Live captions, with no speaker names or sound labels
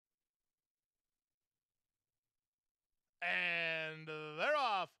And they're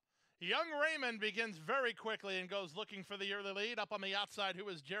off. Young Raymond begins very quickly and goes looking for the early lead. Up on the outside, who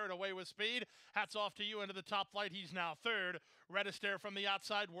is Jarrett away with speed. Hats off to you into the top flight. He's now third. Redistair from the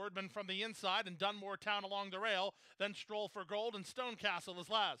outside, Wordman from the inside, and Dunmore Town along the rail. Then Stroll for Gold, and Stonecastle is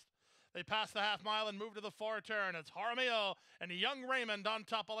last. They pass the half mile and move to the far turn. It's Jaramillo and Young Raymond on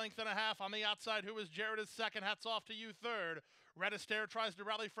top, a length and a half. On the outside, who is Jarrett is second. Hats off to you third. Redistair tries to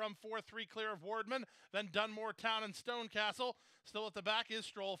rally from 4-3 clear of Wardman. Then Dunmore Town and Stonecastle. Still at the back is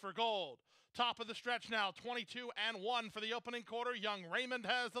Stroll for Gold. Top of the stretch now, 22-1 for the opening quarter. Young Raymond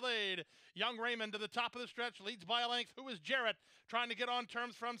has the lead. Young Raymond to the top of the stretch, leads by a length. Who is Jarrett trying to get on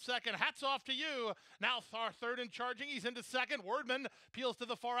terms from second? Hats off to you. Now third and charging. He's into second. Wordman peels to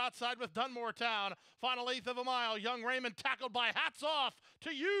the far outside with Dunmore Town. Final eighth of a mile. Young Raymond tackled by Hats off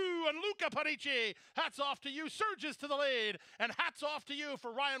to you and Luca Panici. Hats off to you. Surges to the lead. And hats off to you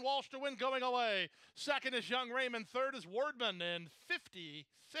for Ryan Walsh to win going away. Second is Young Raymond. Third is Wordman in 56-1.